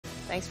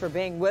Thanks for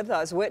being with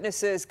us.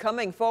 Witnesses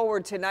coming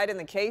forward tonight in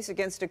the case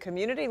against a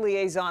community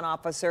liaison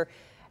officer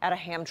at a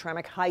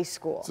Hamtramck high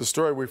school. It's a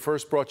story we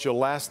first brought you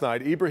last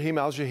night. Ibrahim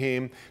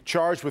Al-Jahim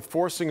charged with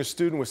forcing a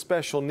student with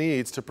special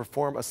needs to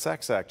perform a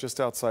sex act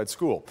just outside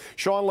school.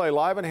 Sean Lay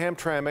live in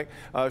Hamtramck.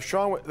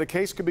 Sean, the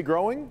case could be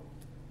growing?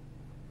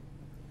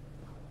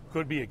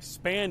 Could be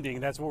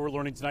expanding. That's what we're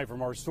learning tonight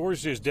from our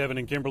sources. Devin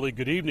and Kimberly,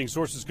 good evening.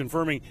 Sources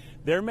confirming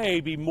there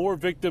may be more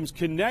victims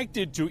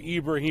connected to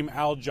Ibrahim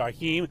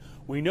Al-Jahim.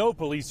 We know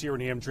police here in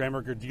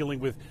Hamtramck are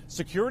dealing with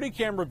security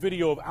camera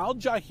video of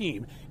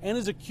Al-Jahim and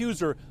his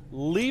accuser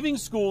leaving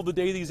school the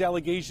day these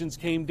allegations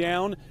came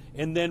down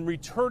and then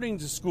returning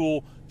to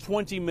school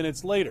 20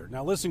 minutes later.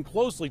 Now listen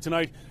closely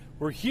tonight.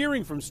 We're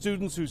hearing from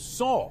students who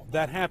saw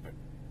that happen.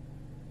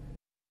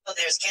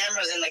 There's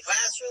cameras in the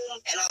classroom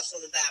and also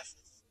the bathroom.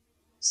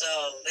 So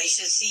they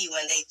should see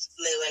when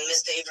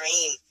Mr.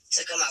 Ibrahim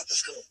took him out to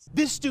school.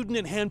 This student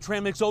at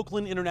Hamtramck's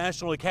Oakland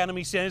International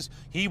Academy says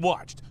he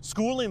watched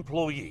school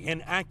employee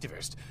and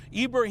activist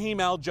Ibrahim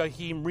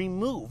Al-Jahim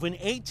remove an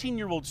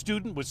 18-year-old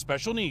student with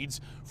special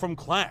needs from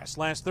class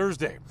last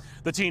Thursday.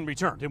 The teen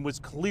returned and was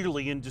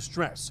clearly in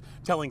distress,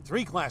 telling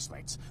 3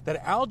 classmates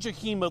that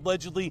Al-Jahim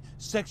allegedly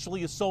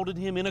sexually assaulted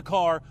him in a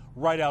car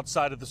right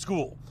outside of the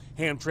school.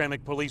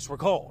 Hamtramck police were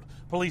called.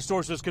 Police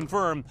sources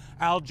confirm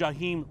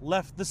Al-Jahim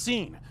left the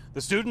scene.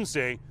 The students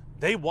say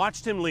they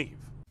watched him leave.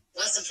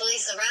 Once the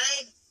police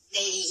arrived,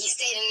 he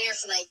stayed in there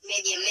for like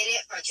maybe a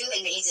minute or two,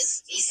 and he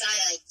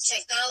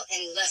checked out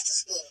and left the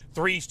school.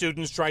 3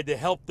 students tried to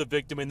help the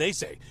victim, and they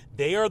say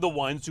they are the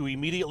ones who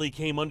immediately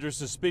came under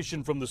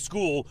suspicion from the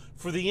school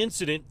for the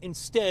incident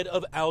instead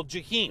of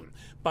Al-Jahim.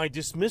 By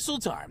dismissal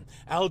time,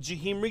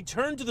 Al-Jahim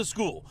returned to the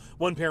school.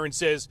 One parent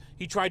says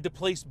he tried to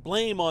place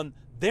blame on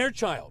their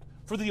child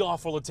for the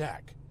awful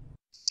attack.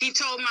 He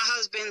told my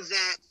husband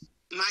that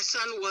my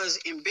son was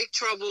in big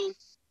trouble,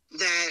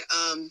 that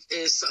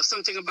is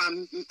something about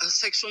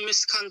sexual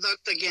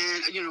misconduct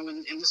again,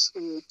 in the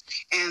school,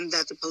 and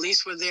that the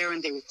police were there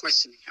and they were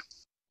questioning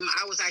him.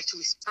 I was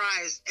actually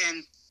surprised,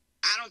 and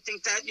I don't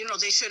think that,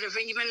 they should have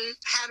even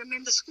had him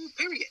in the school,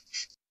 period.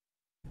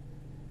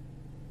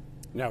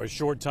 Now, a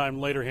short time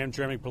later,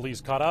 Hamtramck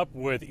police caught up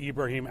with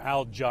Ibrahim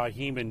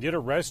Al-Jahim and did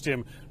arrest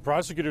him.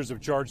 Prosecutors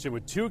have charged him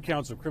with 2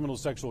 counts of criminal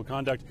sexual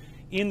conduct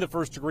in the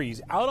first degree.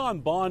 He's out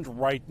on bond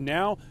right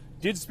now.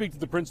 Did speak to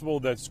the principal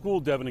of that school,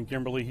 Devin and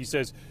Kimberly. He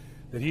says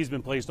that he's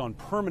been placed on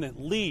permanent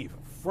leave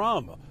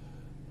from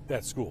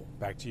that school.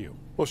 Back to you.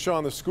 Well,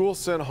 Sean, the school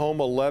sent home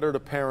a letter to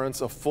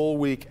parents a full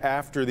week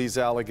after these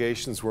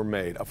allegations were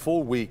made. A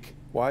full week.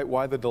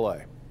 Why the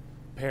delay?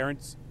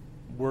 Parents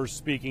we're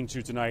speaking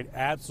to tonight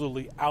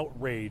absolutely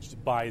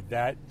outraged by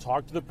that.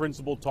 Talk to the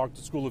principal, talk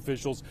to school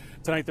officials.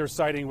 Tonight they're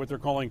citing what they're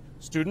calling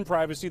student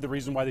privacy, the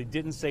reason why they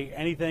didn't say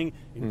anything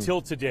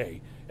until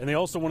today. And they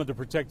also wanted to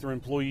protect their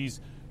employees'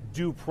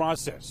 due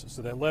process.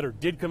 So that letter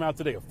did come out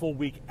today, a full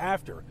week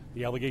after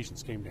the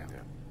allegations came down.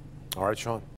 Yeah. All right, Sean.